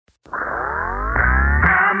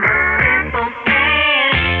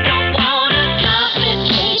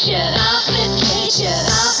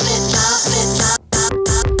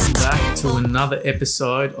another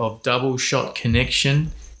episode of Double Shot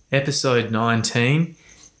Connection, episode 19.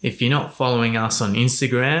 If you're not following us on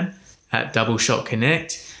Instagram at Double Shot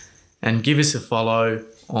Connect, and give us a follow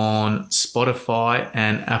on Spotify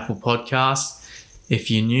and Apple Podcasts.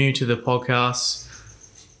 If you're new to the podcast,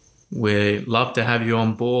 we'd love to have you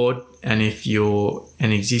on board. And if you're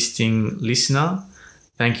an existing listener,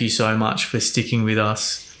 thank you so much for sticking with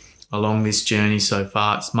us along this journey so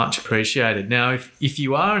far. It's much appreciated. Now, if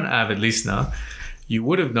you are an avid listener, you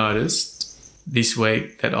would have noticed this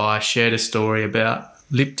week that I shared a story about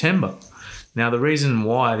Liptember. Now, the reason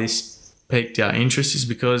why this piqued our interest is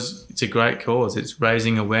because it's a great cause. It's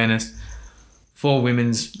raising awareness for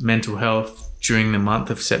women's mental health during the month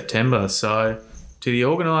of September. So to the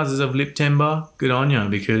organisers of Liptember, good on you,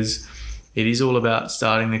 because it is all about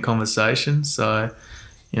starting the conversation. So,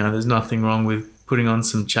 there's nothing wrong with putting on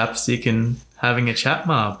some chapstick and having a chat,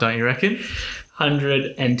 Marv, don't you reckon?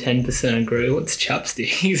 110% agree. What's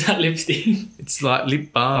chapstick? Is that lipstick? It's like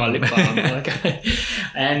lip balm. Oh, lip balm. Okay.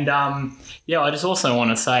 And I just also want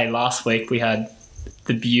to say last week we had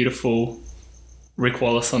the beautiful Rick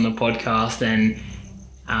Wallace on the podcast, and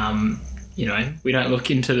we don't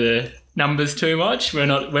look into the numbers too much. We're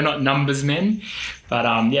not numbers men, but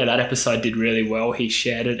that episode did really well. He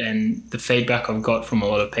shared it, and the feedback I've got from a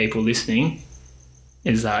lot of people listening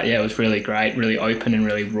is that it was really great, really open and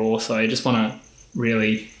really raw. So I just want to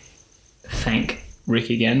really thank Rick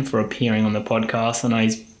again for appearing on the podcast. I know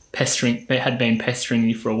he had been pestering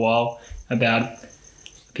you for a while about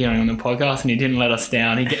appearing on the podcast, and he didn't let us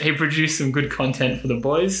down. He produced some good content for the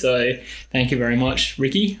boys. So thank you very much,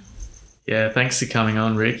 Ricky. Yeah, thanks for coming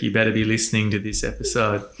on, Rick. You better be listening to this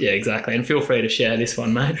episode. Yeah, exactly. And feel free to share this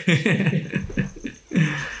one, mate.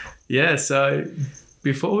 Yeah, so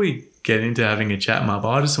before we get into having a chat, Marv,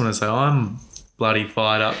 I just want to say I'm bloody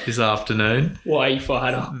fired up this afternoon. Why are you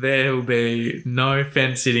fired up? There will be no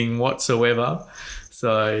fence sitting whatsoever.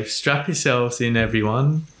 So strap yourselves in,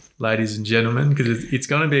 everyone, ladies and gentlemen, because it's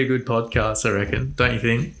going to be a good podcast, I reckon. Don't you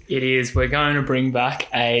think? It is. We're going to bring back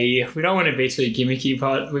we don't want to be too gimmicky,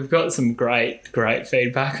 but we've got some great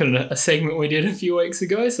feedback on a segment we did a few weeks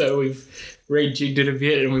ago. So we've rejigged it a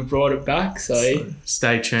bit and we brought it back. So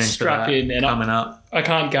stay tuned. Strap for that in and coming up. I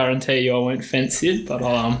can't guarantee you I won't fence sit, but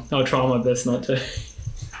I'll try my best not to.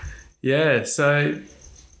 Yeah. So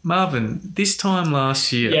Marvin, this time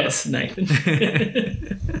last year. Yes, Nathan.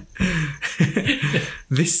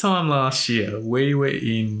 This time last year, we were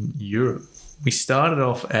in Europe. We started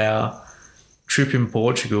off our trip in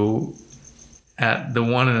Portugal at the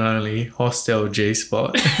one and only Hostel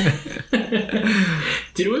G-Spot.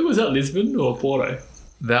 Did we? Was that Lisbon or Porto?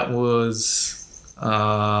 That was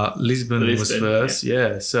Lisbon was first.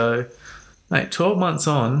 Yeah. So, mate, 12 months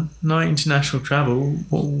on, no international travel.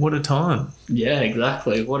 What a time. Yeah,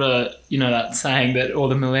 exactly. What a, that saying that all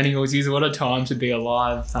the millennials use, what a time to be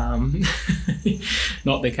alive.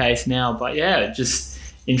 Not the case now, but yeah, just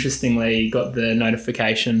interestingly got the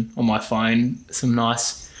notification on my phone, some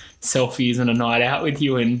nice selfies and a night out with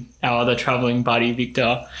you and our other travelling buddy,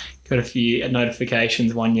 Victor. Got a few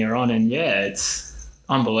notifications 1 year on, and yeah, it's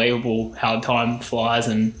unbelievable how time flies,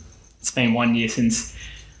 and it's been 1 year since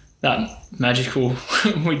that magical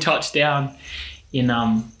we touched down in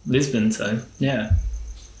Lisbon. So yeah.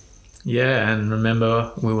 Yeah, and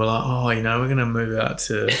remember we were like, we're going to move out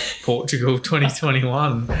to Portugal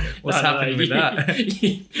 2021. What's happening with that?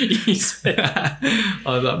 You said that. I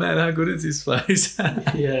was like, man, how good is this place?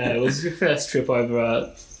 Yeah, it was your first trip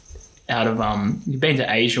over out of you've been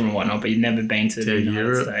to Asia and whatnot, but you've never been to the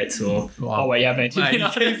United States or you have been to the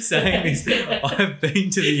United States. You keep saying this. I've been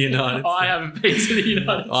to the United States. I haven't been to the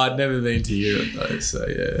United States. I'd never been to Europe though, so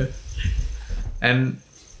yeah. And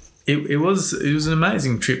it was an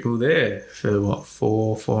amazing trip. We were there for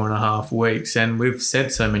 4.5 weeks, and we've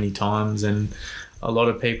said so many times, and a lot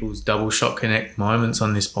of people's Double Shot Connect moments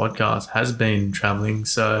on this podcast has been travelling.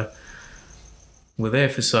 So we're there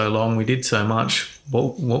for so long, we did so much.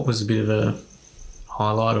 What was a bit of a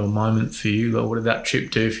highlight or moment for you? Like, what did that trip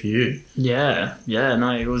do for you? Yeah,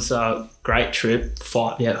 no, it was a great trip.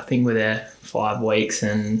 I think we're there 5 weeks,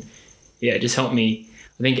 and yeah, it just helped me.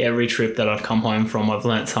 I think every trip that I've come home from, I've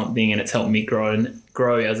learnt something, and it's helped me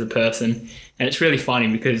grow as a person. And it's really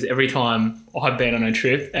funny because every time I've been on a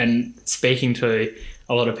trip and speaking to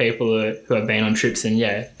a lot of people who have been on trips, and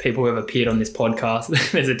yeah, people who have appeared on this podcast,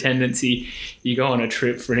 there's a tendency you go on a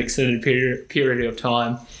trip for an extended period of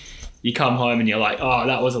time, you come home and you're like, oh,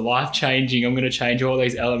 that was life-changing. I'm going to change all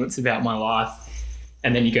these elements about my life.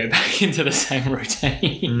 And then you go back into the same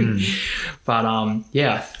routine. But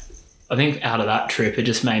yeah, I think out of that trip, it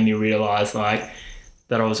just made me realise that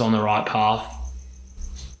I was on the right path.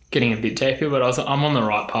 getting a bit deeper, but I'm on the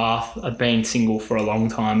right path. I've been single for a long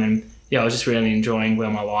time, and I was just really enjoying where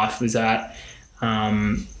my life was at.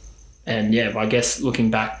 And I guess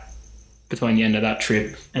looking back between the end of that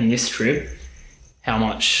trip and this trip, how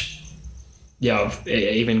much I've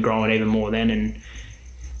even grown even more then, and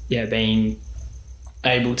being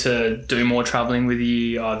able to do more traveling with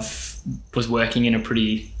you. Was working in a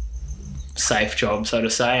pretty safe job, so to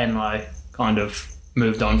say, and I kind of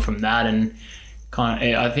moved on from that, and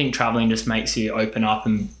I think traveling just makes you open up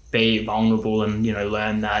and be vulnerable, and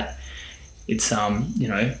learn that it's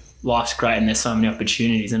life's great and there's so many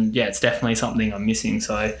opportunities, and it's definitely something I'm missing.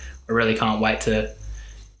 So I really can't wait to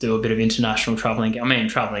do a bit of international traveling. I mean,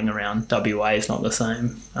 traveling around WA is not the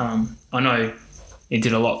same. I know it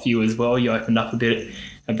did a lot for you as well. You opened up a bit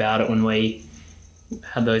about it when we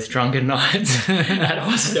had those drunken nights at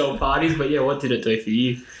hostel parties, but what did it do for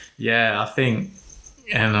you? Yeah, I think,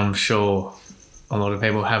 and I'm sure a lot of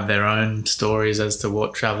people have their own stories as to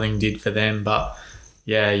what traveling did for them, but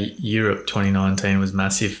Europe 2019 was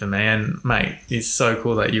massive for me. And mate, it's so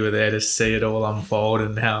cool that you were there to see it all unfold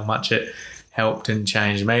and how much it helped and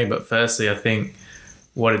changed me. But firstly, I think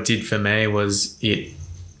what it did for me was it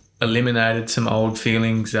eliminated some old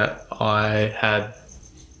feelings that I had,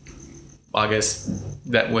 I guess,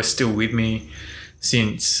 that were still with me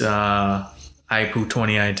since April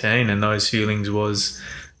 2018, and those feelings was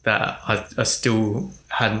that I still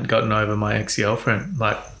hadn't gotten over my ex-girlfriend.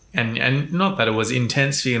 And not that it was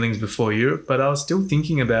intense feelings before Europe, but I was still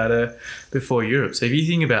thinking about her before Europe. So if you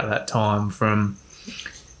think about that time from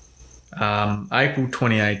April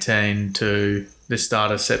 2018 to the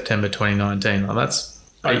start of September 2019, that's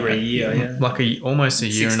over a year, almost a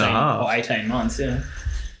year and a half. Or 18 months,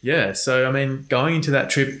 Yeah, so I mean, going into that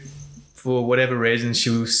trip, for whatever reason, she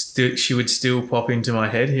would still pop into my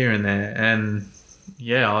head here and there, and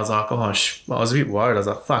I was like, I was a bit worried. I was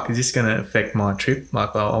like, fuck, is this going to affect my trip?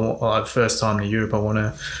 Like, first time to Europe, I want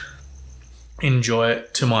to enjoy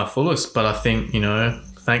it to my fullest. But I think,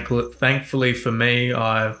 thankfully for me,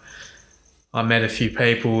 I met a few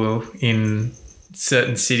people in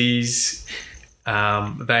certain cities. They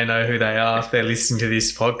know who they are if they're listening to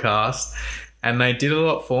this podcast, and they did a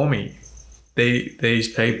lot for me.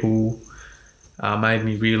 These people made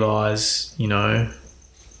me realise,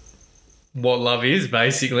 what love is,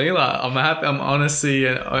 basically. Like, I'm honestly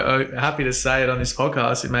happy to say it on this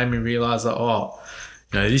podcast. It made me realise that,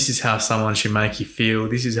 this is how someone should make you feel.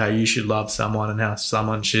 This is how you should love someone, and how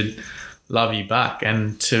someone should love you back.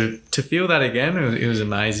 And to feel that again, it was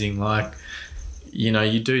amazing. Like,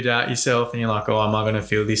 you do doubt yourself, and you're like, am I going to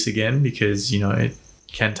feel this again? Because, it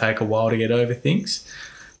can take a while to get over things.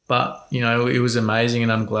 But, it was amazing,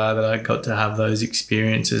 and I'm glad that I got to have those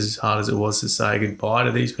experiences, as hard as it was to say goodbye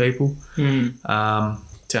to these people. To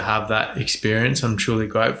have that experience, I'm truly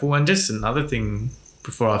grateful. And just another thing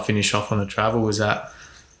before I finish off on the travel was that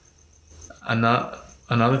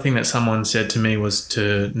another thing that someone said to me was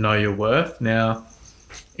to know your worth. Now,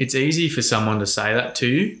 it's easy for someone to say that to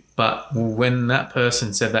you, but when that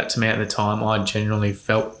person said that to me at the time, I genuinely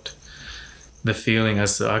felt the feeling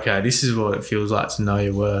as to, okay, this is what it feels like to know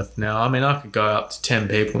your worth. Now, I mean, I could go up to 10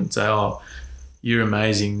 people and say, you're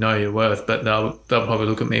amazing, know your worth, but they'll probably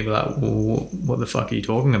look at me and be like, well, what the fuck are you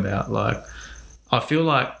talking about? Like, I feel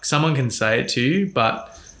like someone can say it to you,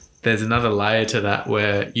 but there's another layer to that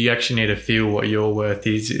where you actually need to feel what your worth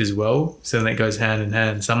is as well. So then it goes hand in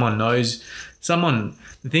hand. The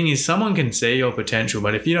thing is, someone can see your potential,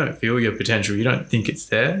 but if you don't feel your potential, you don't think it's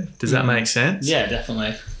there. Does that make sense? Yeah,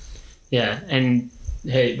 definitely. Yeah, and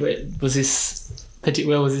hey, where was this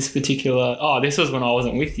particular? Oh, this was when I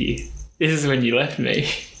wasn't with you. This is when you left me.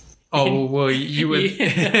 Oh, well, you were... This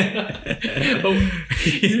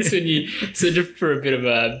is when you... So just for a bit of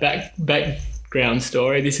a background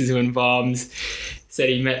story, this is when Varms said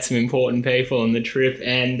he met some important people on the trip,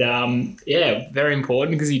 and very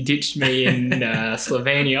important, because he ditched me in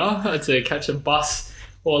Slovenia to catch a bus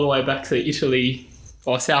all the way back to Italy,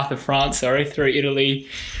 or south of France, through Italy.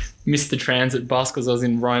 Missed the transit bus because I was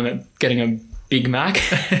in Rome getting a Big Mac.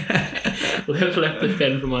 Left the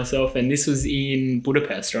fen for myself, and this was in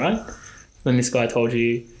Budapest, right? When this guy told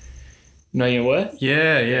you, know your worth?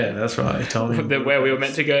 Yeah, that's right. He told me where we were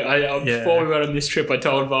meant to go. Before we went on this trip, I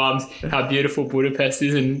told Varms how beautiful Budapest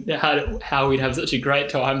is and how we'd have such a great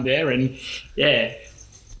time there, and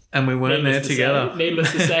and we weren't there together.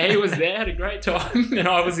 Needless to say, he was there, had a great time, and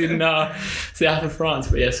I was in south of France.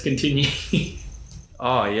 But yes, continue.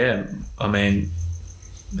 Oh, yeah. I mean,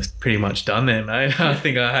 it's pretty much done there, mate. I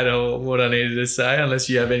think I had all what I needed to say, unless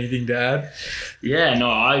you have anything to add. Yeah, no,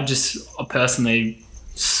 I personally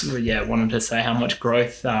wanted to say how much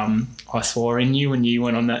growth I saw in you when you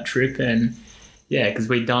went on that trip. And yeah, because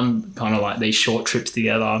we'd done kind of like these short trips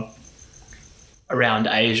together around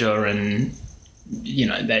Asia, and you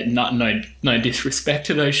know, that no disrespect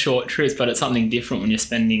to those short trips, but it's something different when you're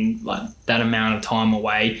spending like that amount of time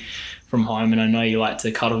away from home. And I know you like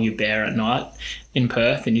to cuddle your bear at night in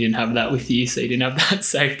Perth, and you didn't have that with you, so you didn't have that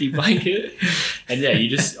safety blanket. And yeah,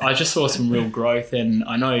 I just saw some real growth. And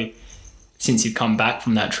I know since you've come back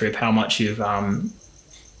from that trip, how much you've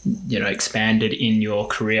expanded in your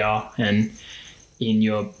career and in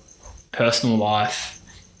your personal life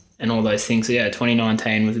and all those things. So yeah,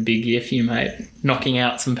 2019 was a big year for you, mate. Knocking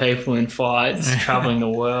out some people in fights, traveling the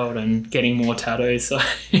world, and getting more tattoos. So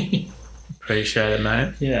appreciate it,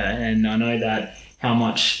 mate. Yeah, and I know that how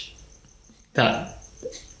much that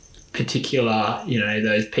particular,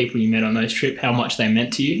 those people you met on those trips, how much they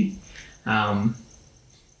meant to you.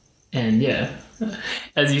 And yeah,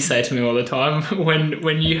 as you say to me all the time,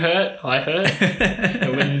 when you hurt, I hurt.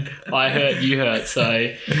 And when I hurt, you hurt.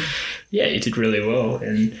 So yeah, you did really well.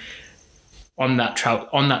 And on that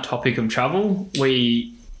topic of travel,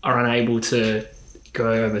 we are unable to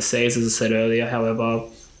go overseas, as I said earlier. However,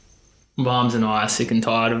 Barnes and I are sick and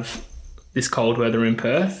tired of this cold weather in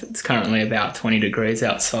Perth. It's currently about 20 degrees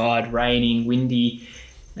outside, raining, windy,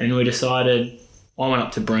 and we decided, I went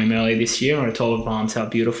up to Broome earlier this year and I told Barnes how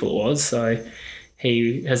beautiful it was. So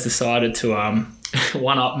he has decided to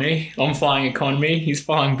one-up me. I'm flying economy, he's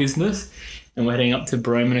flying business, and we're heading up to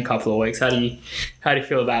Broome in a couple of weeks. How do you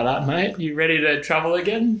feel about that, mate? You ready to travel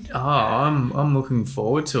again? Oh, I'm looking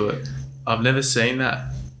forward to it. I've never seen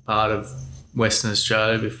that part of Western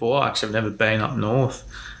Australia before. Actually, I've never been up north.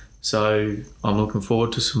 So I'm looking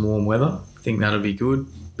forward to some warm weather. I think that'll be good.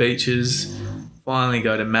 Beaches. Finally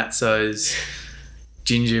go to Matzo's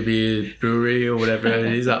ginger beer brewery or whatever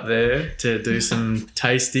it is up there to do some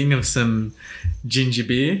tasting of some ginger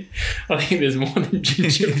beer. I think there's more than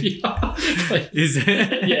ginger beer. Is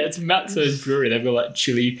there? Yeah, it's Matzo's brewery. They've got like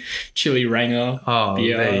chili ranger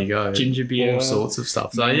beer. There you go. Ginger beer. All sorts of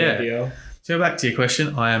stuff. So yeah. Beer. So back to your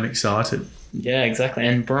question, I am excited. Yeah, exactly.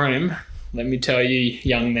 And Broome, let me tell you,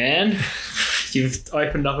 young man, you've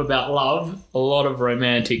opened up about love. A lot of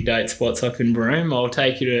romantic date spots up in Broome. I'll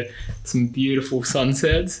take you to some beautiful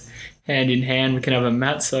sunsets. Hand in hand, we can have a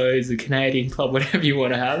Matzo's, a Canadian club, whatever you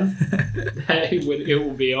want to have. It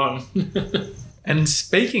will be on. And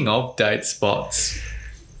speaking of date spots,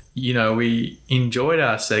 we enjoyed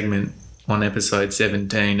our segment on episode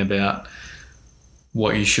 17 about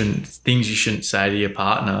things you shouldn't say to your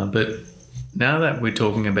partner. But now that we're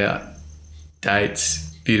talking about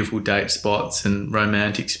dates, beautiful date spots and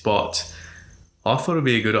romantic spots, I thought it'd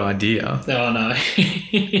be a good idea. Oh, no.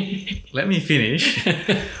 Let me finish.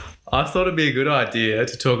 I thought it'd be a good idea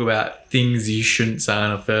to talk about things you shouldn't say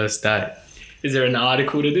on a first date. Is there an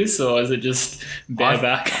article to this, or is it just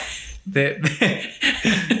bareback?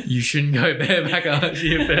 You shouldn't go bareback on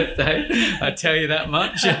your first date. I tell you that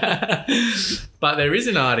much. But there is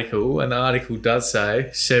an article, and the article does say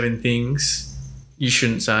 7 things you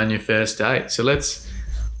shouldn't say on your first date. So let's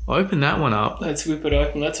open that one up. Let's whip it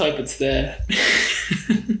open. Let's hope it's there.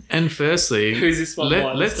 And firstly, who's this one?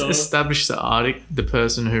 Let's establish the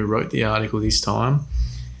person who wrote the article this time.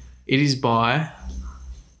 It is by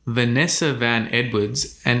Vanessa Van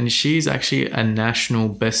Edwards, and she's actually a national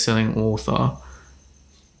best-selling author.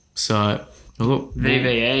 So look,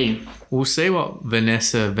 VVE. We'll see what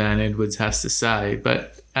Vanessa Van Edwards has to say.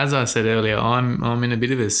 But as I said earlier, I'm in a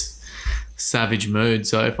bit of a savage mood.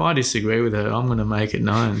 So if I disagree with her, I'm going to make it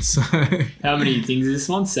known. So how many things is this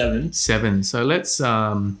one? 7. 7. So let's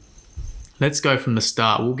go from the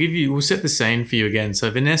start. We'll set the scene for you again. So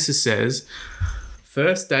Vanessa says,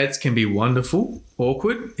 first dates can be wonderful,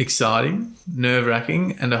 awkward, exciting,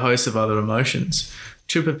 nerve-wracking, and a host of other emotions.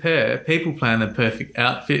 To prepare, people plan the perfect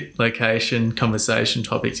outfit, location, conversation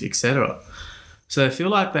topics, etc. So they feel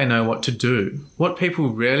like they know what to do. What people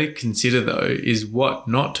rarely consider, though, is what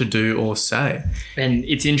not to do or say. And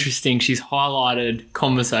it's interesting, she's highlighted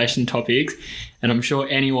conversation topics, and I'm sure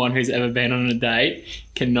anyone who's ever been on a date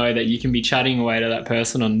can know that you can be chatting away to that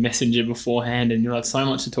person on Messenger beforehand and you'll have so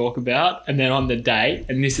much to talk about. And then on the date,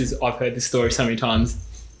 and I've heard this story so many times,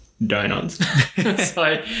 donuts. So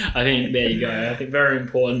I think there you go. I think very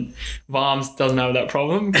important. Varms doesn't have that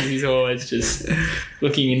problem because he's always just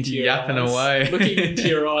looking into your yapping eyes, away, looking into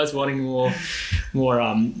your eyes, wanting more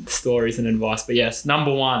stories and advice. But yes,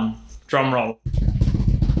 number 1, drum roll.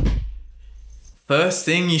 First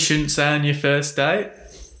thing you shouldn't say on your first date: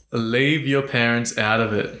 leave your parents out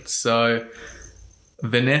of it. So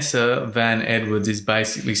Vanessa Van Edwards is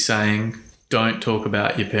basically saying, don't talk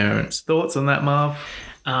about your parents. Thoughts on that, Marv?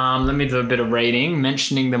 Let me do a bit of reading.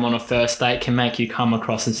 Mentioning them on a first date can make you come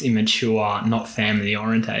across as immature, not family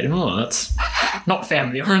orientated. Oh, that's not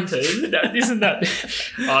family orientated. Isn't that?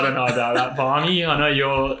 I don't know about that, Barney. I know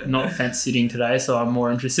you're not fence sitting today, so I'm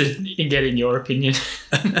more interested in getting your opinion.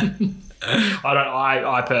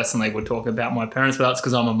 I personally would talk about my parents, but that's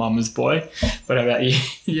because I'm a mama's boy. What about you?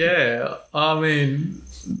 Yeah, I mean,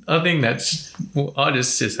 I think I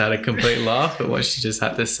just had a complete laugh at what she just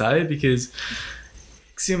had to say, because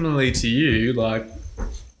similarly to you, like,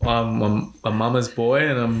 I'm a mama's boy,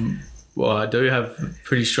 and I do have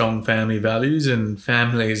pretty strong family values, and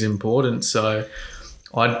family is important. So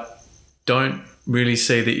I don't really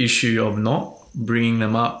see the issue of not bringing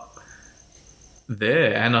them up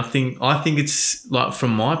there. And I think it's, like,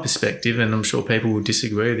 from my perspective, and I'm sure people will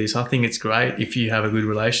disagree with this, I think it's great if you have a good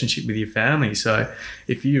relationship with your family. So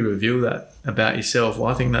if you reveal that about yourself,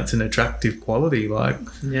 well, I think that's an attractive quality. Like,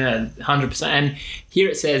 yeah, 100%. And here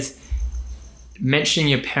it says, mentioning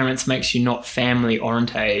your parents makes you not family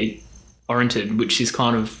oriented, which is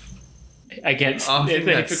kind of against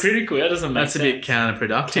hypocritical. That doesn't make sense. That's a bit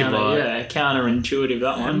counterproductive. Counterintuitive,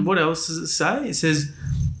 that one. And what else does it say? It says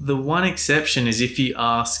the one exception is if you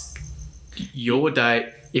ask your date,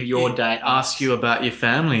 asks you about your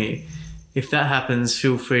family. If that happens,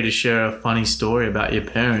 feel free to share a funny story about your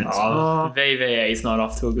parents. VVE is not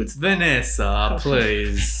off to a good start. Vanessa,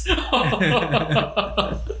 please.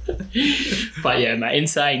 But yeah, mate, in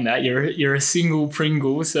saying that, you're a single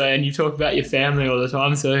Pringle, and you talk about your family all the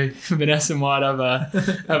time, so Vanessa might have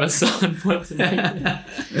a solid point to make.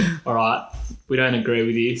 All right, we don't agree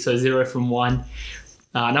with you, so 0 from 1.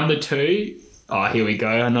 Number 2, here we go.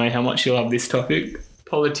 I know how much you love this topic.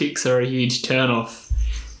 Politics are a huge turn-off.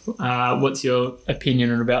 What's your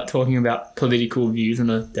opinion about talking about political views on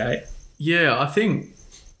a date? Yeah, I think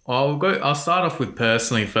I'll start off with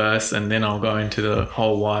personally first, and then I'll go into the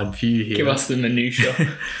whole wide view here. Give us the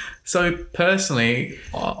minutiae. So personally,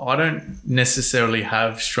 I don't necessarily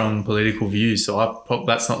have strong political views, so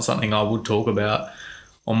that's not something I would talk about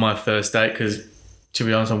on my first date, because, to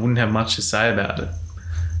be honest, I wouldn't have much to say about it.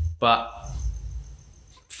 But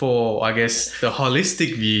for, I guess, the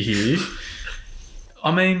holistic view here,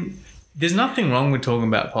 I mean, there's nothing wrong with talking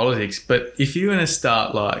about politics, but if you're going to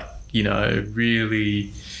start, like, you know,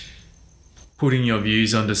 really putting your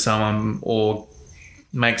views onto someone, or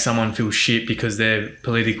make someone feel shit because their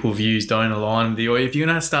political views don't align with you, or if you're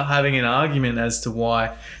going to start having an argument as to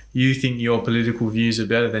why you think your political views are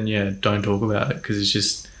better, then yeah, don't talk about it, because it's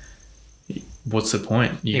just, what's the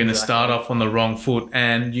point? You're going to start off on the wrong foot,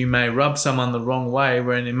 and you may rub someone the wrong way,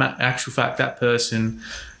 when in actual fact that person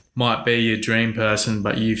might be your dream person,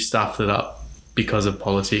 but you've stuffed it up because of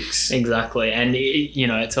politics. Exactly. And,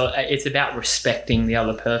 it's about respecting the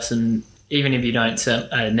other person, even if you don't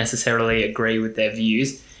necessarily agree with their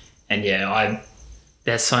views. And,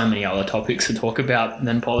 there's so many other topics to talk about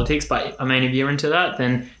than politics. But, I mean, if you're into that,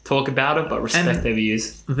 then talk about it, but respect their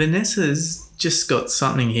views. Vanessa's just got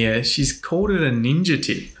something here. She's called it a ninja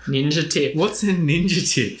tip. Ninja tip. What's a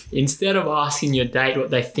ninja tip? Instead of asking your date what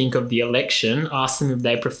they think of the election, ask them if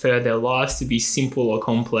they prefer their lives to be simple or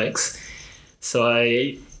complex. So,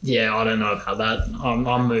 yeah, I don't know about that.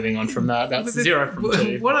 I'm moving on from that. That's 0 from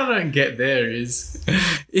 2. What I don't get there is,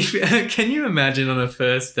 can you imagine on a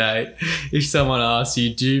first date if someone asks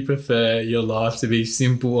you, do you prefer your life to be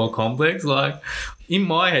simple or complex? Like, in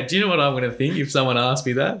my head, do you know what I'm going to think if someone asks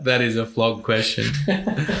me that? That is a flog question.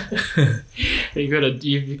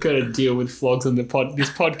 You've got to deal with flogs on this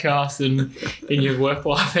podcast and in your work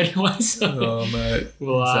life anyway. So, mate.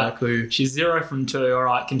 Well, exactly. She's 0 from 2. All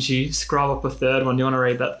right, can she scrub up a third one? Do you want to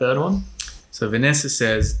read that third one? So Vanessa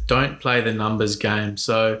says, don't play the numbers game.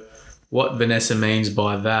 So what Vanessa means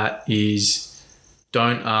by that is,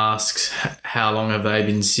 don't ask how long have they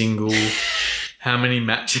been single, how many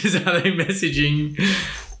matches are they messaging,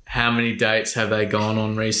 how many dates have they gone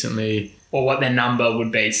on recently. Or what their number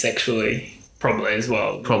would be sexually, probably as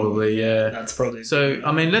well. Probably, yeah. That's probably. So,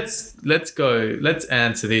 I mean, let's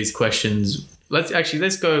answer these questions.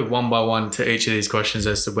 Let's go one by one to each of these questions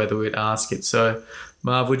as to whether we'd ask it. So,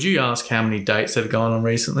 Marv, would you ask how many dates have gone on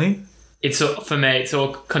recently? For me, it's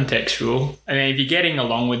all contextual. I mean, if you're getting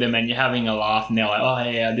along with them and you're having a laugh and they're like, oh,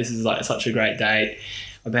 yeah, this is like such a great date.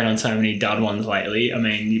 I've been on so many dud ones lately. I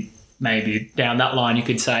mean, maybe down that line you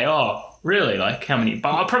could say, oh, really? Like how many?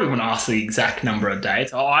 But I probably wouldn't ask the exact number of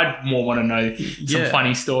dates. I'd more want to know some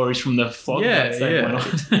funny stories from the vlog. Yeah.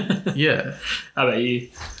 Yeah. Yeah. How about you?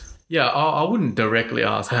 Yeah, I wouldn't directly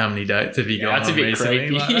ask how many dates have you gone that's on a bit recently.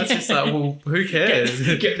 creepy. Like, that's just like, well, who cares?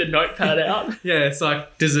 Get the notepad out. Yeah, it's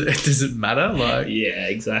like, does it matter? Like, Yeah,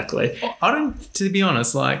 exactly. I don't. To be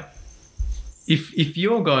honest, like, if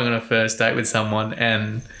you're going on a first date with someone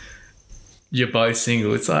and you're both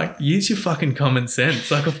single, it's like, use your fucking common sense.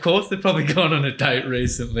 Like, of course they've probably gone on a date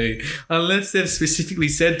recently, unless they've specifically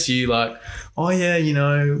said to you, like, oh yeah, you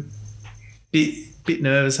know, bit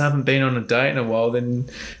nervous, haven't been on a date in a while. Then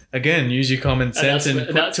again, use your common sense and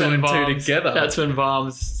put two and two together. That's when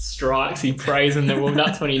Varms strikes. He prays in the womb.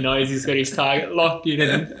 That's when he knows he's got his target locked in,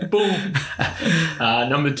 and boom.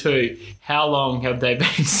 Number 2, how long have they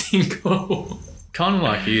been single? Kind of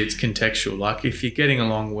like you, it's contextual. Like, if you're getting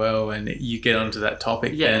along well and you get onto that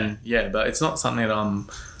topic, then but it's not something that I'm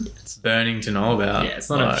burning to know about. Yeah, it's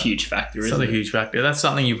not a huge factor, it's not a huge factor. That's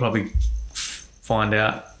something you probably find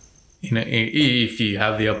out, you know, if you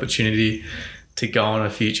have the opportunity to go on a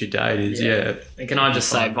future date. And can I just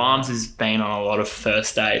say, Varms has been on a lot of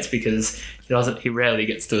first dates because he rarely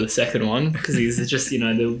gets to the second one because he's just, you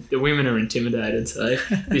know, the women are intimidated. So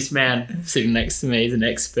this man sitting next to me is an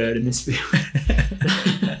expert in this field.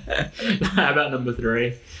 How about number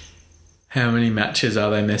 3? How many matches are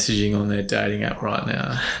they messaging on their dating app right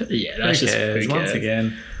now? Yeah, that's who cares? Once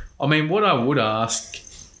again, I mean, what I would ask,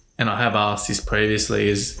 and I have asked this previously,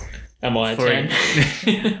 is, am I a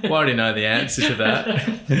 10? Well, I already know the answer to that.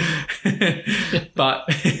 But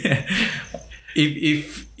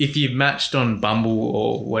if you've matched on Bumble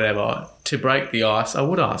or whatever, to break the ice, I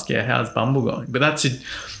would ask, how's Bumble going? But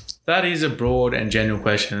that is a broad and general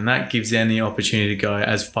question, and that gives them the opportunity to go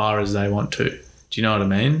as far as they want to. Do you know what I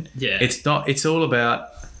mean? Yeah. It's all about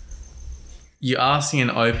you asking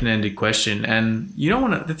an open-ended question, and you don't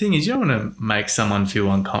want to. The thing is, you don't want to make someone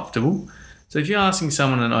feel uncomfortable. So if you're asking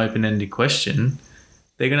someone an open-ended question,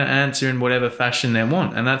 they're going to answer in whatever fashion they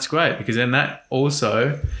want, and that's great because then that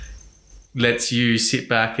also lets you sit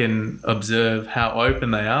back and observe how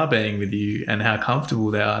open they are being with you and how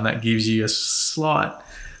comfortable they are, and that gives you a slight,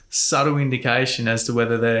 subtle indication as to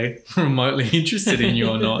whether they're remotely interested in you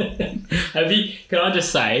or not. Can I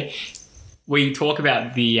just say, we talk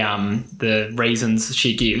about the reasons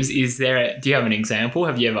she gives. Do you have an example?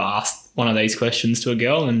 Have you ever asked one of these questions to a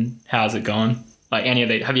girl, and how's it gone? Like, any of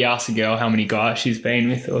the, have you asked a girl how many guys she's been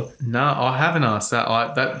with? Or no, I haven't asked that.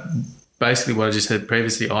 That basically what I just said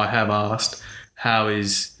previously. I have asked, how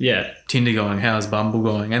is Tinder going? How's Bumble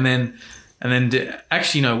going? And then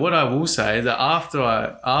actually, you know what I will say is that after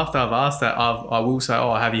I've asked that, I will say,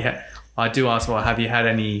 I do ask, have you had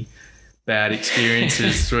any bad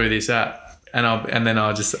experiences through this app? And I'll be like,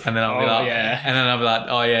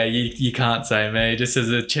 oh yeah, you can't say me, just as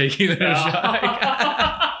a cheeky little joke.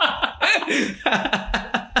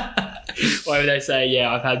 Why would they say,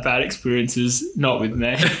 I've had bad experiences, not with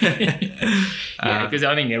me? Because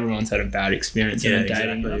I think everyone's had a bad experience in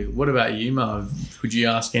dating. Exactly. What about you, Marv? Would you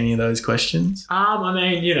ask any of those questions? I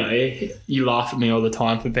mean, you know, you laugh at me all the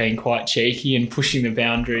time for being quite cheeky and pushing the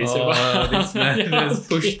boundaries. Oh, this man has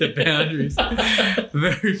pushed the boundaries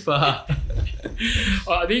very far.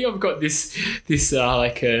 I think I've got this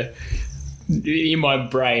in my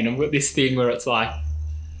brain, I've got this thing where it's like,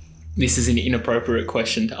 this is an inappropriate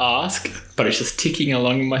question to ask, but it's just ticking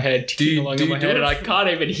along in my head, and I can't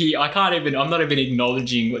even, I'm not even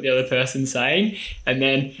acknowledging what the other person's saying, and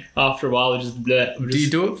then after a while, do you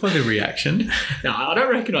do it for the reaction? No, I don't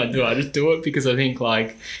reckon I do. I just do it because I think,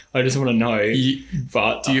 like, I just want to know.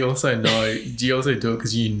 But do you also do it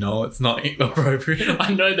because you know it's not appropriate?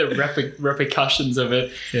 I know the repercussions of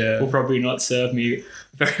it will probably not serve me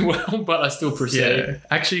very well, but I still proceed. Yeah.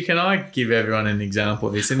 Actually, can I give everyone an example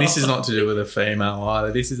of this? And this is not to do with a female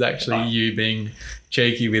either. This is actually you being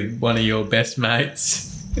cheeky with one of your best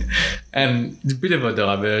mates. And it's a bit of a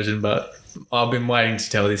diversion, but I've been waiting to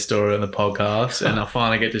tell this story on the podcast, and I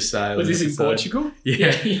finally get to say it. Was this in Portugal?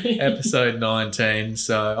 Yeah, episode 19.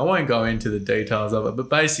 So I won't go into the details of it, but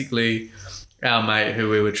basically our mate who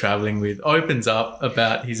we were traveling with opens up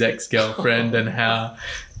about his ex-girlfriend and how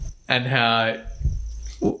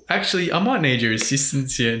well, actually, I might need your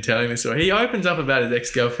assistance here in telling this story. He opens up about his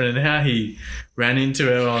ex-girlfriend and how he ran into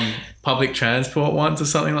her on public transport once or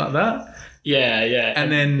something like that. Yeah.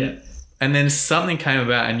 And then something came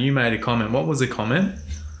about and you made a comment. What was the comment?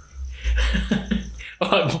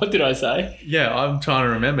 What did I say? Yeah, I'm trying to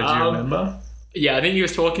remember. Do you remember? Yeah, I think he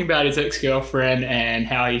was talking about his ex-girlfriend and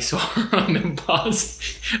how he saw her on the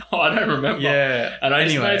bus. I don't remember. Yeah. And I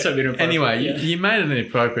just made something inappropriate. Anyway, you made an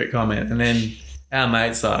inappropriate comment, and our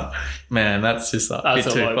mate's like, man, that's just like a That's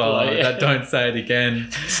bit a too low far. blow, yeah. Don't say it again.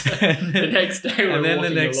 The next day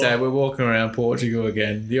We're walking around Portugal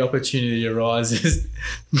again. The opportunity arises.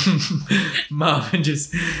 Marvin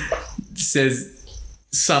just says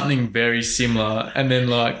something very similar, and then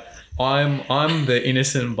like I'm the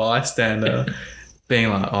innocent bystander being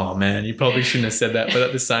like, oh man, you probably shouldn't have said that, but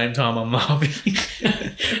at the same time I'm laughing.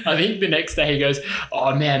 I think the next day he goes,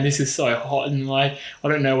 oh man, this is so hot, and like I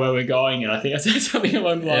don't know where we're going, and I think I said something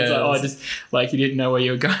along the lines like, oh, I just like you didn't know where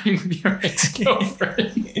you were going with your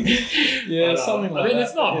ex-girlfriend. Something like that. I mean,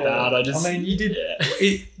 it's not bad. I mean, you did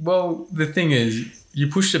Yeah. well, the thing is, you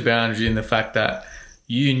pushed a boundary in the fact that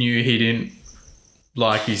you knew he didn't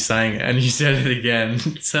like you saying it, and you said it again.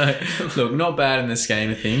 So, look, not bad in the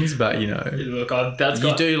scheme of things, but you know, Look,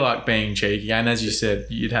 you do like being cheeky, and as you said,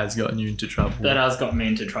 it has gotten you into trouble. That has got me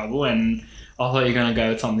into trouble, and I thought you were going to go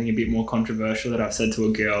with something a bit more controversial that I've said to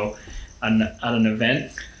a girl at an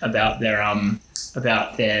event about their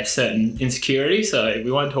certain insecurity. So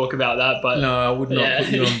we won't talk about that. But no, I would not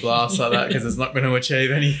put you on blast like that because it's not going to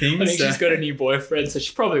achieve anything. I think she's got a new boyfriend, so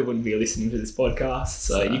she probably wouldn't be listening to this podcast.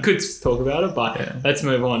 So you could talk about it, but let's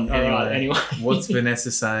move on. All right, anyway. What's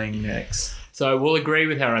Vanessa saying next? So we'll agree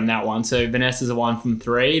with her on that one. So Vanessa's a 1 from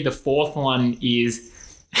 3. The fourth one is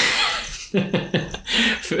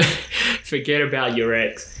forget about your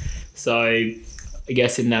ex. So I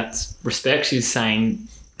guess in that respect, she's saying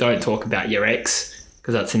don't talk about your ex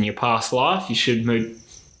because that's in your past life. You should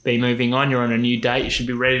be moving on. You're on a new date. You should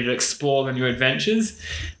be ready to explore the new adventures.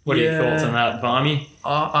 What are your thoughts on that, Barmy?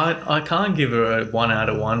 I can't give her a 1 out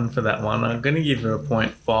of 1 for that one. I'm going to give her a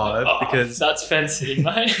 0.5 because... That's fence sitting,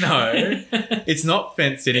 mate. No, it's not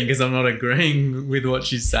fence sitting because I'm not agreeing with what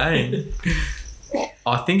she's saying.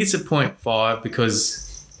 I think it's a 0.5 because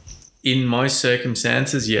in most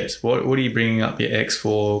circumstances, yes. What are you bringing up your ex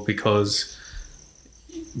for? Because...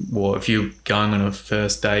 well, if you're going on a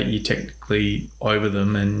first date, you're technically over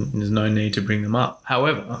them and there's no need to bring them up.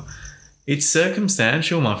 However, it's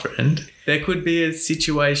circumstantial, my friend. There could be a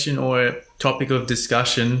situation or a topic of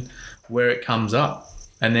discussion where it comes up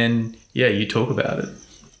and then, you talk about it.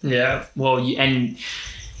 Yeah, well, and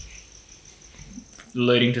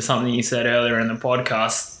alluding to something you said earlier in the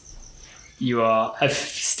podcast, you have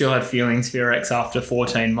still had feelings for your ex after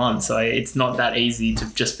 14 months. So it's not that easy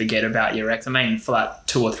to just forget about your ex. I mean, for that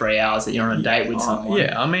 2 or 3 hours that you're on a date with someone.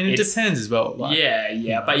 Yeah, I mean, it depends as well. Like,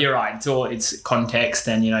 yeah. But you're right. It's context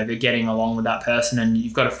and, they're getting along with that person and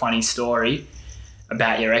you've got a funny story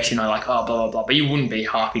about your ex, like, oh, blah, blah, blah. But you wouldn't be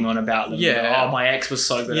harping on about them. Yeah. Oh, my ex was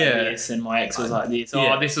so good at this and my ex was like this.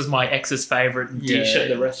 Oh, this was my ex's favourite dish at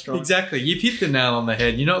the restaurant. Exactly. You've hit the nail on the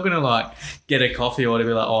head. You're not going to, get a coffee or to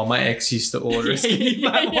be like, oh, my ex used to order a skinny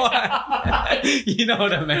flat white. You know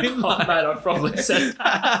what I mean? Oh, mate, I probably said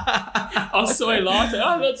that. I was so laughing.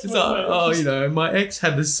 Oh, that's it's like, my ex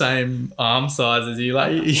had the same arm size as you.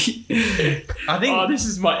 Like, I think... this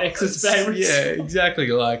is my ex's favourite. Yeah, exactly.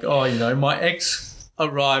 Like, my ex...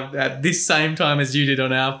 arrived at this same time as you did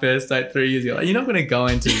on our first date 3 years ago. You're not going to go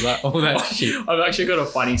into all that shit. I've actually got a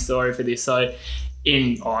funny story for this. So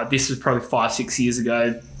this was probably 5-6 years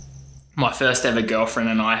ago. My first ever girlfriend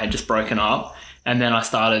and I had just broken up and then I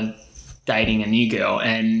started dating a new girl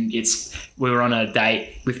and we were on a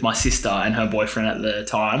date with my sister and her boyfriend at the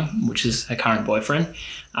time, which is her current boyfriend.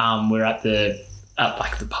 We're at the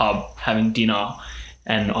pub having dinner.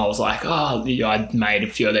 And I was like, I'd made a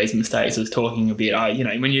few of these mistakes. I was talking a bit,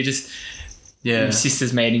 when you're just your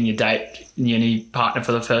sister's meeting your date, your new partner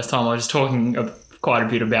for the first time, I was just talking quite a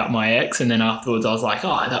bit about my ex. And then afterwards I was like,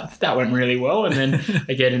 that went really well. And then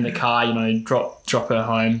I get in the car, drop her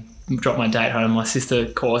home, drop my date home. My sister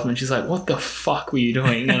calls me and she's like, what the fuck were you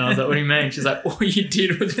doing? And I was like, what do you mean? She's like, all you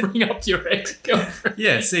did was bring up your ex-girlfriend.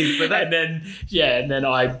 Yeah, see, but that... And then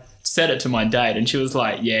I... said it to my date and she was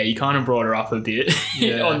like, you kind of brought her up a bit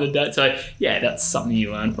on the date. So, that's something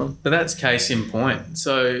you learn from. But that's case in point.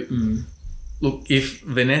 So, look, if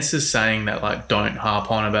Vanessa's saying that, don't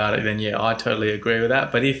harp on about it, then, I totally agree with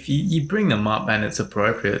that. But if you bring them up and it's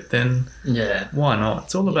appropriate, then why not?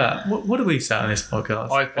 It's all about, what do we say on this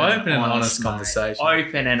podcast? Open and honest conversation.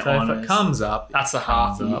 Open and honest. If it comes up, that's the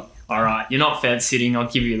half. All right, you're not fence sitting. I'll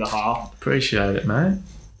give you the half. Appreciate it, mate.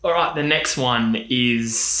 All right, the next one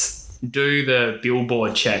is do the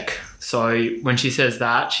billboard check. So when she says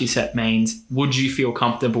that, she means, would you feel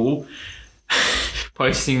comfortable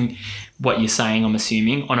posting what you're saying, I'm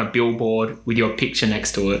assuming, on a billboard with your picture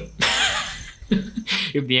next to it?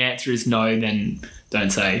 If the answer is no, then don't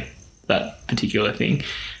say that particular thing.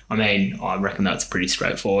 I mean, I reckon that's pretty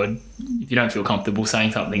straightforward. If you don't feel comfortable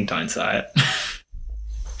saying something, don't say it.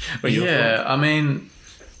 I mean...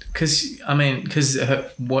 Because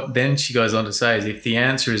what then she goes on to say is if the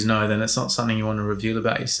answer is no, then it's not something you want to reveal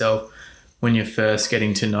about yourself when you're first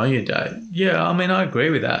getting to know your date. Yeah, I mean, I agree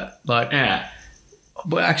with that. Like, Yeah.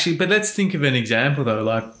 but let's think of an example though.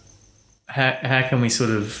 Like, how can we sort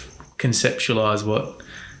of conceptualize what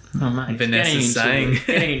Oh, mate, Vanessa's saying?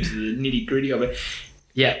 Getting into the nitty gritty of it.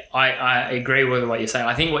 Yeah, I agree with what you're saying.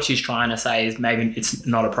 I think what she's trying to say is maybe it's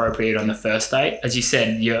not appropriate on the first date. As you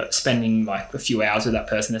said, you're spending like a few hours with that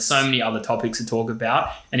person. There's so many other topics to talk about.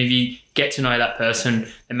 And if you get to know that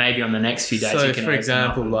person, then maybe on the next few dates So, you can for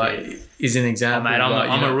example, like, is an oh, example. mate, like,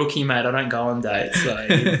 I'm a rookie, mate. I don't go on dates. So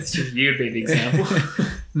you'd be the example.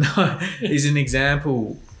 No, is an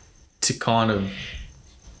example to kind of,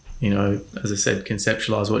 as I said,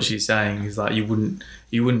 conceptualize what she's saying is like you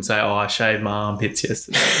wouldn't say, "Oh, I shaved my armpits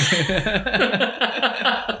yesterday."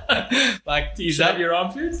 Like, Do you shave your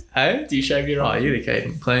armpits? Hey? Do you shave your Oh, armpits? you keep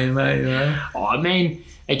them clean, mate. Oh, I mean,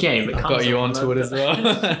 again, if it I've comes got you up onto on it as well.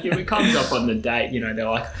 if it comes up on the date, they're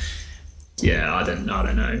like, yeah, I don't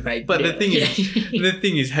know, mate. But yeah. the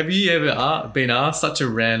thing is, have you ever been asked such a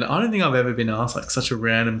random? I don't think I've ever been asked like such a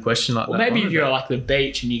random question like Well, that. maybe if you're like the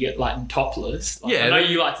beach and you get like topless. Like, Yeah, I know that-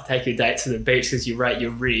 you like to take your dates to the beach because you rate your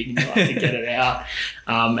rig and you like to get it out.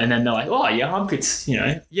 And then they're like, oh, your armpits,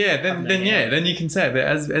 Yeah, then you can say it. But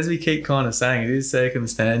as we keep kind of saying, it is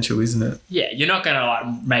circumstantial, isn't it? Yeah, you're not going to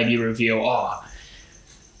like maybe reveal,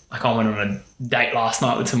 like I went on a date last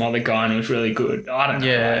night with some other guy and it was really good. I don't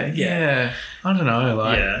know. Yeah. I don't know.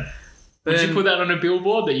 Like, Yeah. but Would then- you put that on a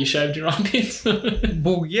billboard that you shaved your armpits?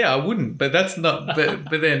 Well, yeah, I wouldn't, but that's not.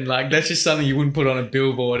 But then, like, that's just something you wouldn't put on a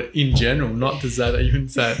billboard in general. Not to say that you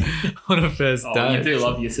wouldn't say it on a first Oh, date. you do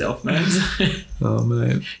love yourself, man. Oh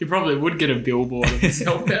man, You probably would get a billboard of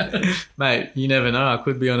yourself. mate, you never know. I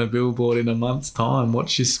could be on a billboard in a month's time.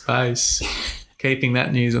 Watch your space. Keeping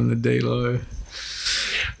that news on the D-low.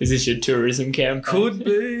 Is this your tourism campaign? Could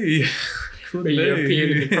be. Could Where you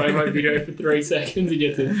appear in the be. promo video for 3 seconds and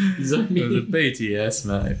get to zoom It was a in. BTS,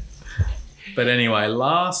 mate. But anyway,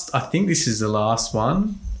 I think this is the last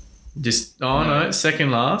one.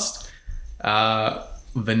 Second last.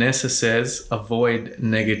 Vanessa says, avoid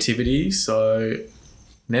negativity. So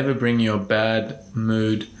never bring your bad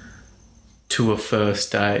mood to a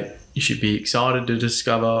first date. You should be excited to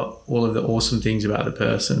discover all of the awesome things about the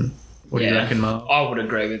person. What do you reckon, Mark? I would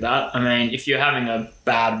agree with that. I mean, if you're having a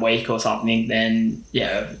bad week or something, then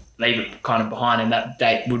leave it kind of behind, and that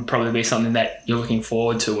date would probably be something that you're looking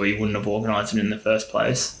forward to, or you wouldn't have organised it in the first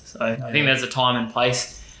place. So I think there's a time and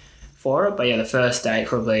place for it. But the first date,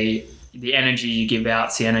 probably the energy you give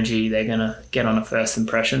out's the energy they're gonna get on a first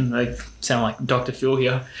impression. They sound like Dr. Phil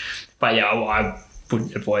here, but I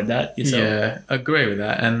would avoid that yourself. Yeah, agree with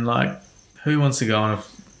that. And like, who wants to go on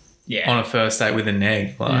a first date with a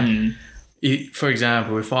neg? Like, for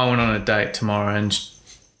example, if I went on a date tomorrow and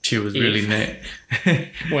she was really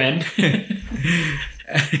When?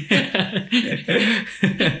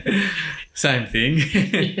 same thing,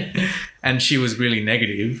 and she was really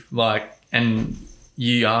negative, and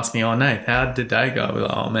you asked me, "Oh, Nate, how did the day go?" I was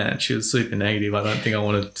like, "Oh man, she was super negative. I don't think I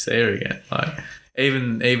want to see her again." Like,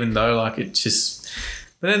 even though like it's just.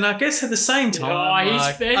 But then I guess at the same time, I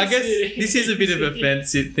guess this is a bit of a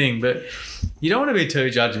offensive thing, but you don't want to be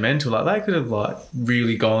too judgmental. Like, they could have like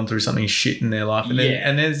really gone through something shit in their life, and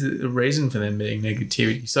there's a reason for them being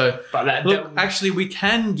negativity. So, actually, we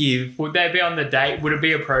can give. Would they be on the date? Would it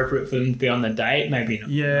be appropriate for them to be on the date? Maybe not.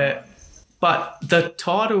 Yeah. But the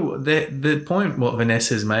title, the point what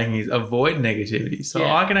Vanessa is making is avoid negativity. So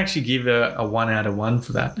I can actually give her a 1 out of 1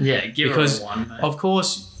 for that. Yeah, give her a 1. Mate. Of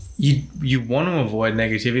course, you want to avoid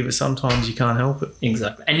negativity, but sometimes you can't help it.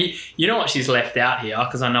 Exactly. And you know what she's left out here,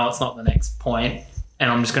 because I know it's not the next point, and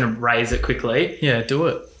I'm just going to raise it quickly. Yeah, do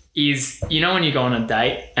it. Is, when you go on a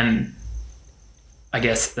date, and I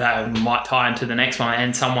guess that might tie into the next one,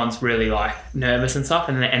 and someone's really like nervous and stuff,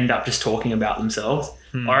 and they end up just talking about themselves.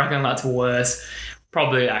 I reckon that's worse.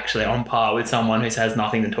 Probably actually on par with someone who has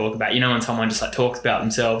nothing to talk about. When someone just like talks about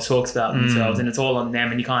themselves, and it's all on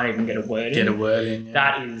them, and you can't even get a word in. Yeah.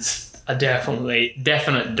 That is a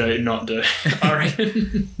definite do not do, I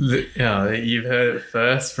reckon. You've heard it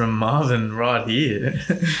first from Marvin right here.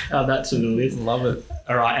 Add that to the list. Love it.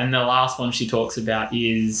 All right, and the last one she talks about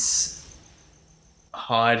is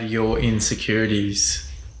hide your insecurities.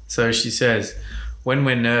 So she says, when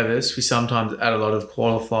we're nervous, we sometimes add a lot of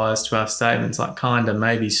qualifiers to our statements, like kinda,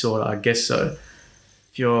 maybe, sorta, I guess so.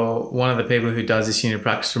 If you're one of the people who does this, you need to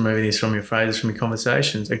practice removing this from your phrases, from your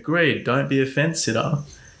conversations. Agreed. Don't be a fence sitter.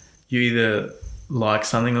 You either like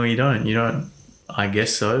something or you don't. You don't, I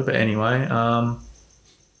guess so. But anyway,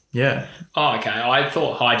 Yeah. Oh, okay. I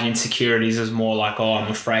thought hide your insecurities was more like, oh,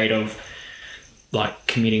 I'm afraid of like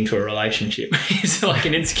committing to a relationship. It's like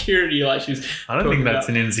an insecurity, like she's. I don't think that's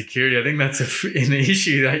an insecurity. I think that's an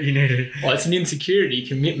issue that you need to. Well, it's an insecurity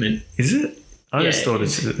commitment. Is it? I just thought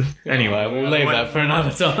it's. Anyway, we'll leave that for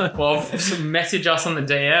another time. Well, message us on the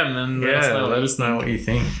DM and let us know what you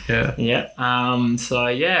think. Yeah. Yeah. So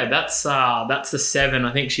yeah, that's the 7.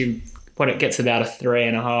 I think it gets about a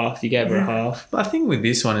 3.5. You gave her a half. But I think with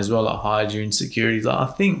this one as well, like hide your insecurities. Like,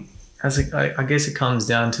 I think I guess it comes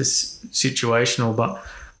down to situational, but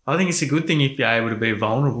I think it's a good thing if you're able to be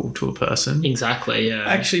vulnerable to a person. Exactly. Yeah.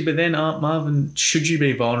 Actually, but then Marvin, should you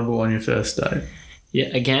be vulnerable on your first date? Yeah.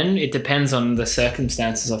 Again, it depends on the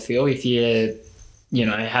circumstances. I feel if you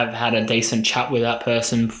have had a decent chat with that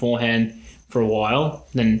person beforehand for a while,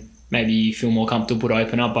 then maybe you feel more comfortable to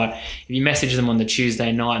open up. But if you message them on the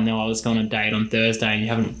Tuesday night and I was going on a date on Thursday and you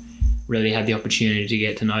haven't really had the opportunity to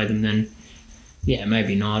get to know them, then yeah,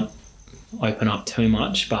 maybe not open up too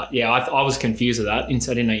much. But yeah, I was confused with that. I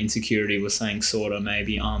didn't know insecurity was saying sort of,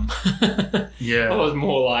 maybe Yeah. I was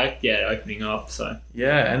more like, yeah, opening up. So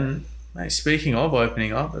yeah, and mate, speaking of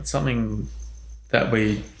opening up, it's something that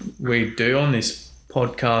we do on this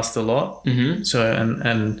podcast a lot. Mm-hmm. So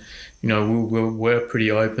and we're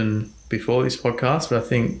pretty open before this podcast, but I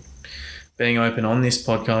think being open on this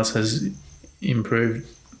podcast has improved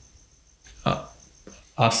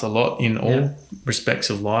us a lot in all respects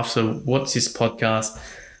of life. So what's this podcast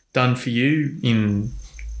done for you in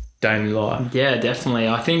daily life? Yeah, definitely.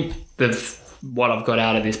 I think what I've got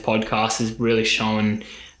out of this podcast is really showing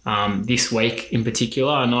this week in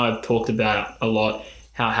particular. I know I've talked about a lot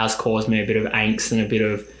how it has caused me a bit of angst and a bit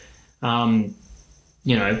of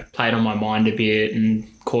played on my mind a bit and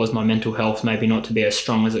caused my mental health maybe not to be as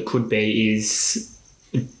strong as it could be is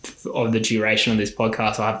of the duration of this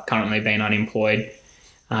podcast. I've currently been unemployed.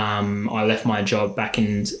 I left my job back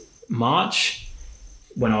in March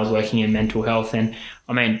when I was working in mental health. And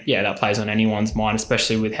I mean, yeah, that plays on anyone's mind,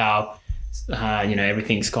 especially with how,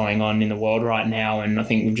 everything's going on in the world right now. And I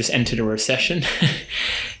think we've just entered a recession.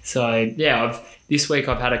 So yeah, this week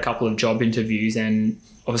I've had a couple of job interviews and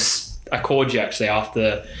I called you actually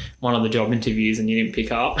after one of the job interviews and you didn't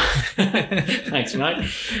pick up. Thanks, mate.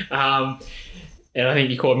 And I think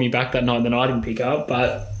you called me back that night and I didn't pick up.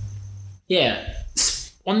 But yeah,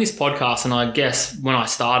 on this podcast, and I guess when I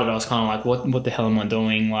started, I was kind of like, what the hell am I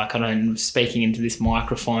doing? Like, speaking into this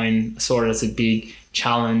microphone, I saw it as a big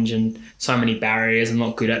challenge and so many barriers. I'm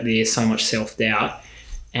not good at this, so much self-doubt.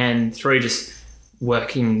 And through just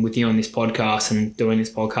working with you on this podcast and doing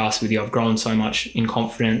this podcast with you, I've grown so much in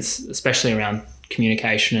confidence, especially around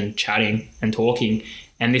communication and chatting and talking.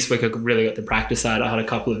 And this week I really got to practice that. I had a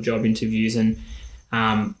couple of job interviews and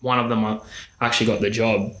one of them I actually got the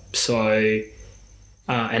job. So,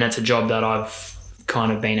 and it's a job that I've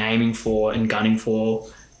kind of been aiming for and gunning for,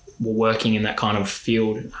 working in that kind of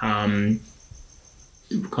field, kind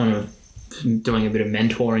of doing a bit of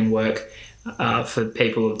mentoring work for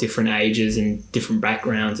people of different ages and different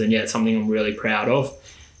backgrounds. And yeah, it's something I'm really proud of.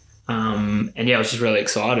 And yeah, I was just really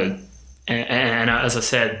excited. And as I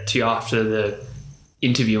said to you after the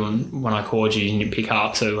interview and when I called you, you didn't pick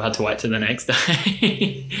up, so I had to wait till the next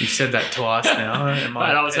day. You said that twice now.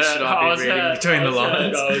 I was hurt. Between the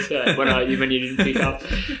lines. I was hurt when you didn't pick up.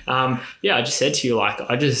 Yeah, I just said to you, like,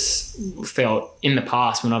 I just felt in the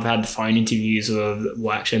past when I've had phone interviews or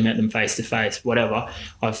actually met them face to face, whatever,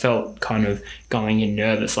 I felt kind of going in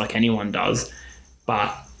nervous like anyone does.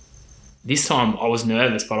 But this time I was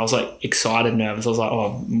nervous, but I was like excited nervous. I was like,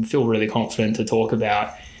 I feel really confident to talk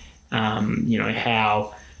about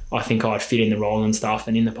how I think I'd fit in the role and stuff.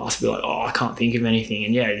 And in the past, I'd be like, I can't think of anything.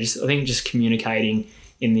 And yeah, I think just communicating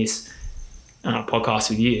in this podcast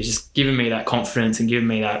with you is just giving me that confidence and giving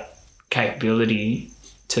me that capability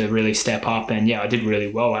to really step up. And yeah, I did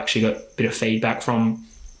really well. I actually got a bit of feedback from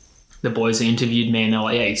the boys who interviewed me and they're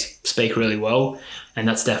like, yeah, you speak really well. And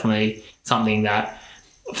that's definitely something that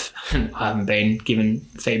I haven't been given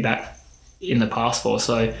feedback in the past for.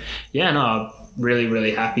 So yeah, no, I'm really,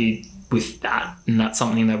 really happy with that. And that's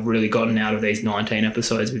something that I've really gotten out of these 19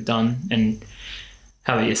 episodes we've done. And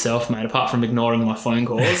how about yourself, mate? Apart from ignoring my phone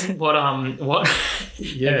calls, what have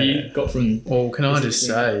you got from... Well, can I just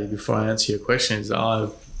say, before I answer your questions,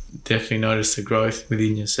 I've definitely noticed the growth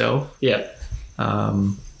within yourself. Yeah.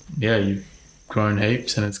 You've grown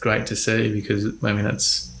heaps and it's great to see because, I mean,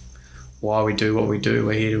 that's why we do what we do.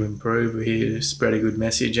 We're here to improve. We're here to spread a good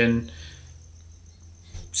message. And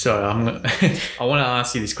so I want to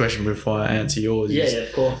ask you this question before I answer yours. Yeah,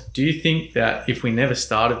 of course. Do you think that if we never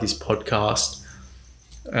started this podcast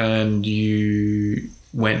and you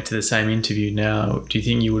went to the same interview now, do you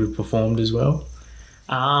think you would have performed as well?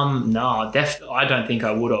 No, I don't think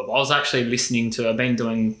I would have. I was actually I've been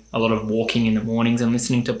doing a lot of walking in the mornings and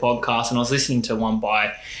listening to podcasts, and I was listening to one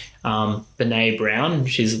by Brené Brown.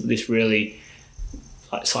 She's this really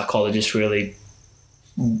psychologist, really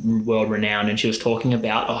world renowned, and she was talking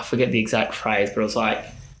about, I forget the exact phrase, but it was like,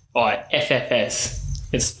 FFS.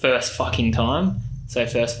 It's first fucking time. So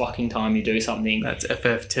first fucking time you do something. That's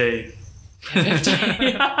FFT.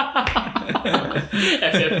 FFT.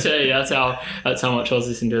 FFT. That's how much I was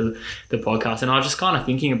listening to the podcast, and I was just kind of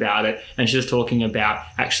thinking about it. And she was talking about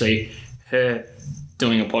actually her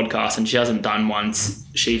doing a podcast, and she hasn't done one.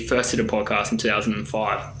 She first did a podcast in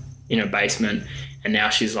 2005 in her basement, and now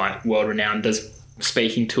she's like world renowned, does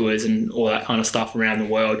speaking tours and all that kind of stuff around the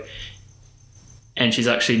world. And she's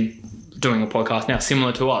actually doing a podcast now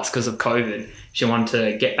similar to us because of COVID. She wanted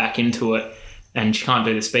to get back into it, and she can't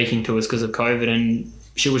do the speaking tours because of COVID, and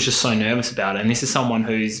she was just so nervous about it. And this is someone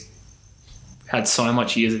who's had so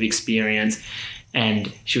much years of experience,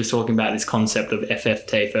 and she was talking about this concept of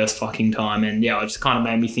FFT, first fucking time. And yeah, it just kind of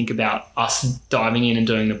made me think about us diving in and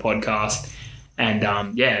doing the podcast. And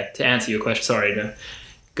to answer your question, sorry to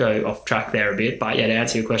go off track there a bit, but yeah, to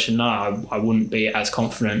answer your question, no, I wouldn't be as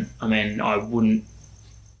confident. I mean, I wouldn't.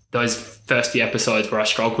 Those first few episodes where I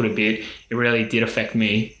struggled a bit, it really did affect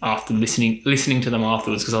me after listening to them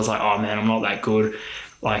afterwards, because I was like, oh man, I'm not that good.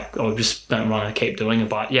 Like, I just don't want to keep doing it.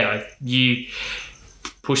 But yeah, you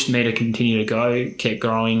pushed me to continue to go, keep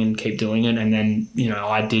growing and keep doing it. And then,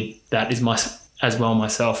 I did that as well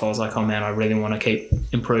myself. I was like, oh man, I really want to keep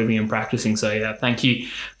improving and practicing. So yeah, thank you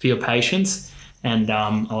for your patience and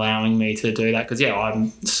allowing me to do that. Because yeah,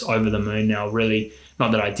 I'm just over the moon now. Really,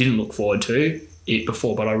 not that I didn't look forward to it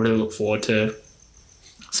before, but I really look forward to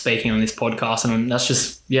speaking on this podcast, and that's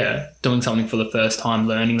just doing something for the first time,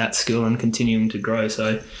 learning that skill and continuing to grow.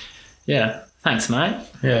 So yeah, thanks mate.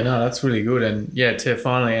 Yeah, no, that's really good. And yeah, to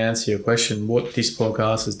finally answer your question, what this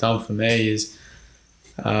podcast has done for me is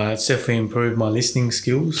it's definitely improved my listening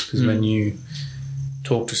skills, because when you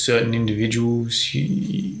talk to certain individuals,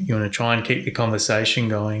 you want to try and keep the conversation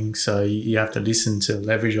going, so you have to listen to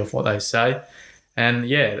leverage off what they say.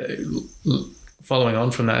 And following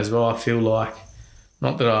on from that as well, I feel like,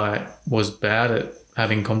 not that I was bad at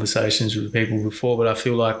having conversations with people before, but I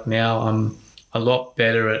feel like now I'm a lot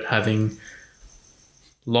better at having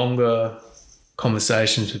longer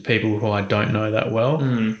conversations with people who I don't know that well.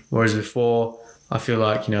 Whereas before, I feel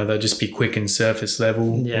like, they'll just be quick and surface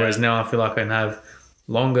level. Yeah. Whereas now I feel like I can have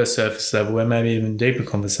longer surface level and maybe even deeper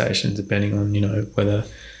conversations, depending on, whether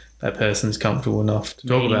that person's comfortable enough to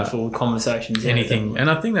talk about conversations, anything.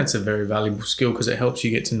 And I think that's a very valuable skill, because it helps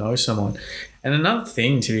you get to know someone. And another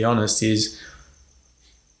thing, to be honest, is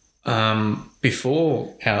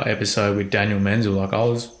before our episode with Daniel Menzel, like I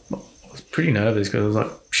was pretty nervous, because I was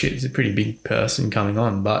like, shit, he's a pretty big person coming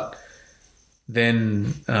on. But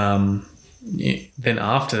then after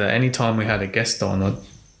that, anytime we had a guest on, I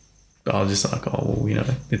was just like, oh, well,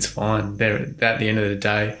 it's fine. At the end of the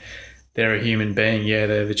day, they're a human being. Yeah,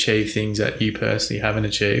 they've achieved things that you personally haven't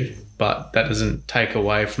achieved, but that doesn't take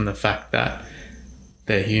away from the fact that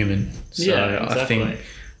they're human. So yeah, exactly.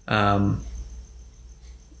 I think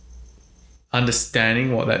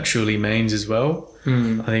understanding what that truly means as well,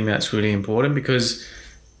 I think that's really important, because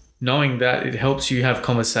knowing that, it helps you have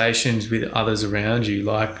conversations with others around you.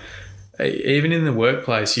 Like, even in the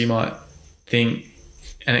workplace, you might think,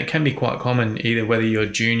 and it can be quite common, either whether you're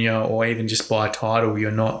junior or even just by title,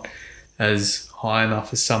 you're not as high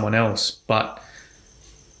enough as someone else. But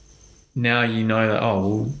now you know that, oh,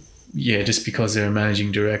 well, yeah, just because they're a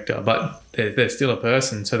managing director, but they're still a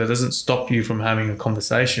person, so that doesn't stop you from having a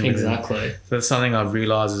conversation with them. Exactly. So that's something I've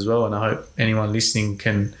realised as well, and I hope anyone listening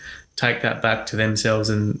can take that back to themselves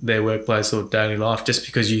and their workplace or daily life. Just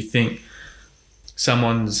because you think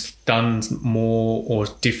someone's done more or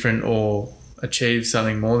different or achieved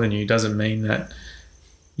something more than you doesn't mean that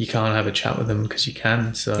you can't have a chat with them, because you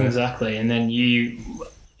can. So exactly. And then you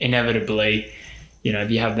inevitably,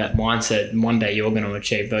 if you have that mindset, one day you're going to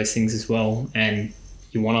achieve those things as well, and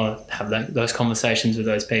you want to have those conversations with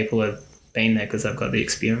those people who have been there because they've got the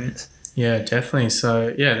experience. Yeah, definitely.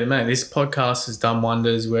 So yeah, mate, this podcast has done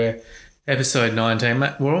wonders. We're episode 19,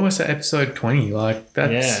 mate. We're almost at episode 20. Like,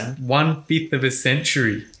 that's 1/5 of a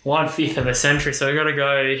century. 1/5 of a century. So we've got to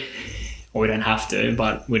go. Well, we don't have to,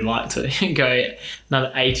 but we'd like to go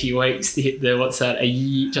another 80 weeks to hit a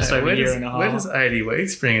year, just over a year and a half. Where does 80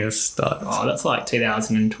 weeks bring us start? Oh, that's like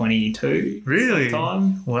 2022. Really?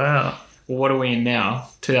 Sometime. Wow. Well, what are we in now?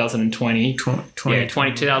 2020.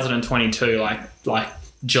 2022, like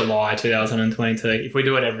July 2022. If we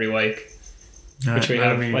do it every week. No, which we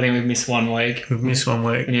have. I think we've missed 1 week. We've missed 1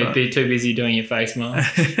 week. And you'd be too busy doing your face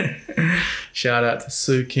mask. Shout out to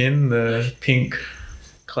Sue Kin, the pink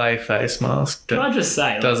clay face mask. Can I just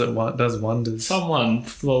say, Does wonders. someone,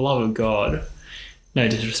 for the love of God, no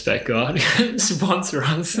disrespect, God, sponsor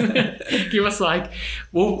us. Give us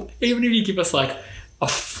even if you give us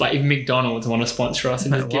if McDonald's want to sponsor us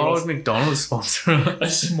and just give Why us would McDonald's sponsor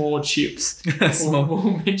us? a small chips.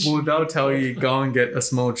 Well, they'll tell you go and get a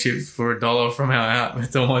small chips for $1 from our app.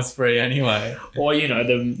 It's almost free anyway. Or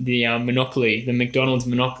the Monopoly, the McDonald's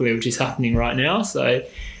Monopoly, which is happening right now. So,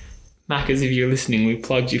 Maccas, if you're listening, we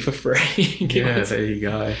plugged you for free. There you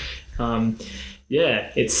go.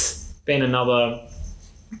 It's been another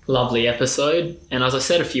lovely episode, and as I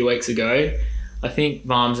said a few weeks ago, I think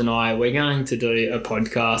Varms and I, we're going to do a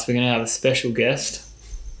podcast. We're going to have a special guest,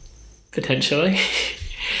 potentially,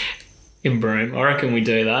 in Broome. I reckon we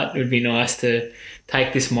do that. It would be nice to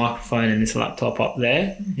take this microphone and this laptop up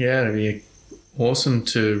there. Yeah, it'd be awesome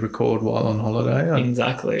to record while on holiday.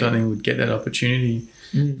 Exactly. I don't think we'd get that opportunity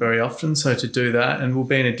very often. So to do that, and we'll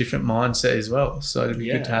be in a different mindset as well. So it'd be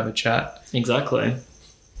good to have a chat. Exactly.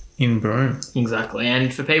 In Broome. Exactly.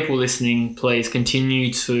 And for people listening, please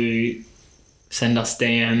continue to send us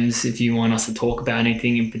DMs if you want us to talk about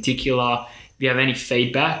anything in particular. If you have any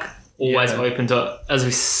feedback, always open to, as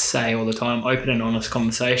we say all the time, open and honest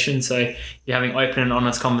conversation. So if you're having open and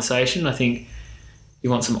honest conversation, I think you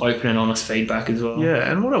want some open and honest feedback as well. Yeah,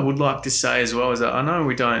 and what I would like to say as well is that I know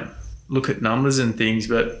we don't look at numbers and things,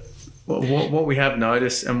 but what we have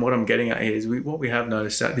noticed, and what I'm getting at here is what we have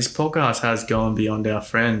noticed, that this podcast has gone beyond our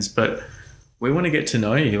friends, but we want to get to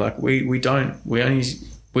know you. Like we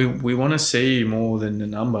want to see you more than the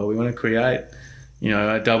number. We want to create,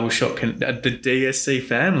 a double shot, the DSC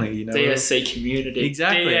family, DSC community.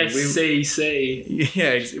 Exactly. DSCC.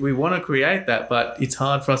 Yeah, we want to create that, but it's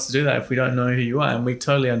hard for us to do that if we don't know who you are. And we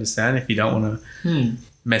totally understand if you don't want to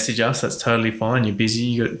message us. That's totally fine. You're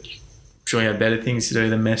busy. I'm sure you have better things to do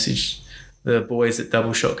than message the boys at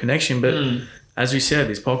Double Shot Connection. But as we said,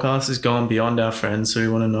 this podcast has gone beyond our friends, so we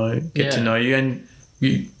want to get to know you, and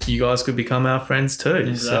you guys could become our friends too.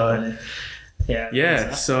 Exactly. So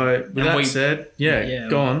So with that said,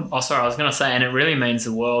 go on. Oh, sorry, I was going to say, and it really means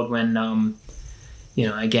the world when,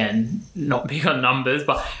 again, not big on numbers,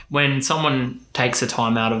 but when someone takes the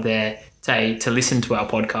time out of their day to listen to our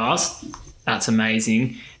podcast, that's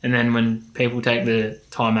amazing. And then when people take the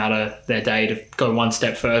time out of their day to go one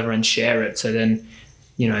step further and share it, so then,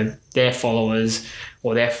 their followers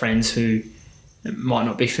or their friends who might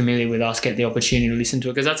not be familiar with us get the opportunity to listen to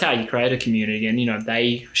it, because that's how you create a community, and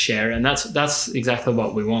they share it, and that's exactly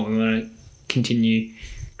what we want. We want to continue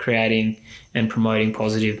creating and promoting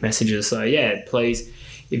positive messages. So please,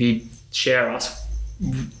 if you share us,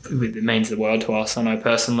 it means the world to us. I know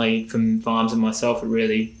personally from Varms and myself, it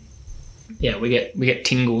really, we get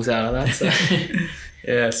tingles out of that.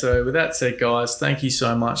 So. So with that said, guys, thank you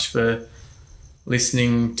so much for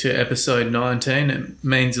listening to episode 19. It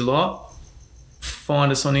means a lot.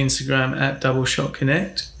 Find us on Instagram at Double Shot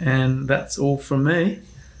Connect, and that's all from me.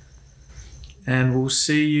 And we'll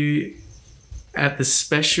see you at the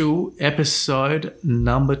special episode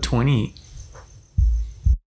number 20.